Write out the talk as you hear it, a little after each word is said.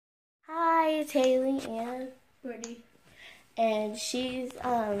it's Haley and Brittany. And she's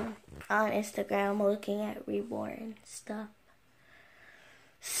on Instagram looking at reborn stuff.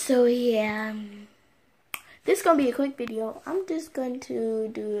 So yeah. This is going to be a quick video. I'm just going to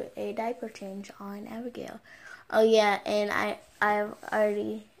do a diaper change on Abygale. Oh yeah, and I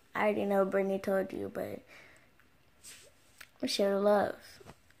already know Brittany told you, but I'm share love.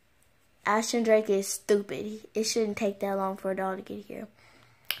 Ashton Drake is stupid. It shouldn't take that long for a doll to get here.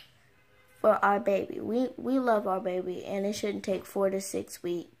 For our baby. We love our baby, and it shouldn't take 4 to 6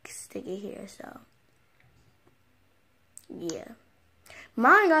 weeks to get here, so yeah.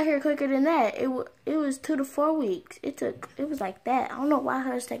 Mine got here quicker than that. It was 2 to 4 weeks. It was like that. I don't know why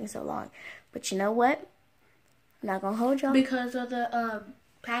hers taking so long. But you know what? I'm not gonna hold y'all. Because of the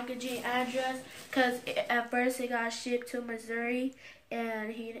packaging address. Because at first it got shipped to Missouri,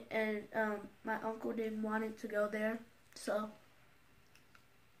 and my uncle didn't want it to go there. So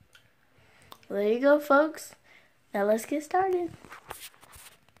there you go, folks. Now let's get started.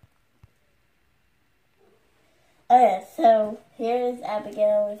 Okay, so here's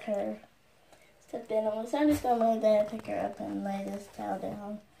Abygale with her stuffed animals. So I'm just gonna lay that, pick her up, and lay this towel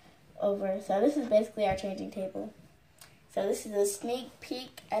down over. So this is basically our changing table. So this is a sneak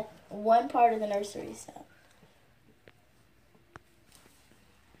peek at one part of the nursery.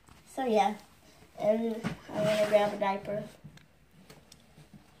 So yeah, and I'm gonna grab a diaper.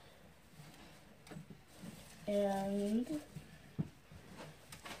 And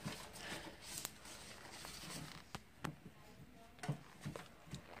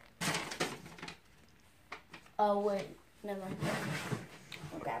oh wait, never mind.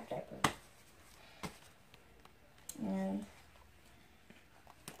 I'll grab a diaper. And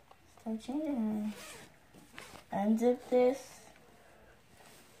start changing her. Unzip this.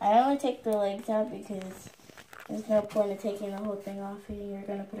 I only take the legs out because there's no point in taking the whole thing off and you're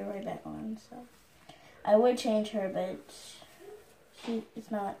gonna put it right back on, so. I would change her, but it's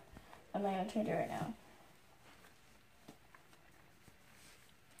not. I'm not going to change her right now.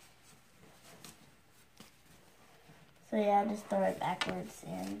 So yeah, I just throw it backwards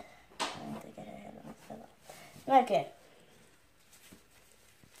and I have to get her head on the pillow. Okay.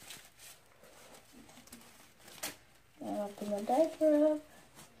 I'll open the diaper up,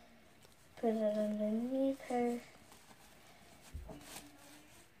 put it underneath her.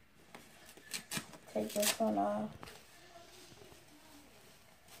 Take this one off.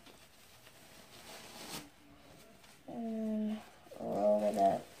 And roll it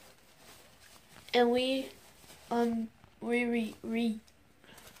up. and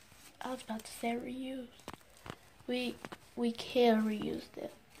I was about to say reuse. We can reuse them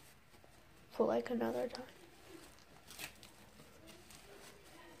for like another time.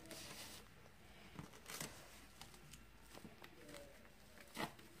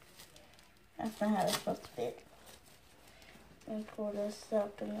 That's not how it's supposed to fit. And pull this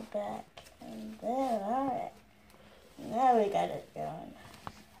up in the back. And then, alright. Now we got it going.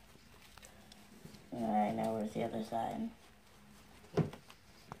 Alright, now where's the other side?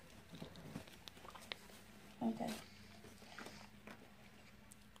 Okay.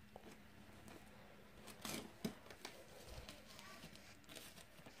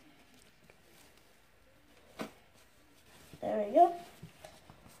 There we go.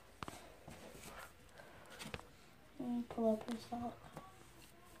 And pull up her sock.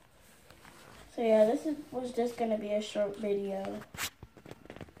 So yeah, this was just gonna be a short video.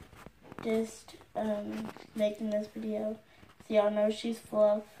 Just making this video so y'all know she's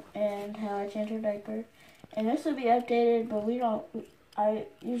Fluff and how I change her diaper. And this will be updated, but I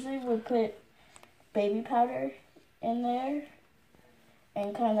usually would put baby powder in there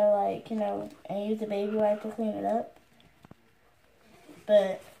and kind of like, you know, and use the baby wipe to clean it up.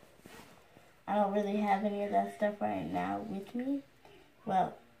 But I don't really have any of that stuff right now with me.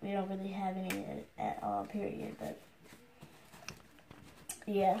 Well, we don't really have any at all, period, but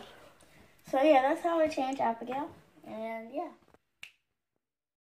yeah. So yeah, that's how I change Abygale, and yeah.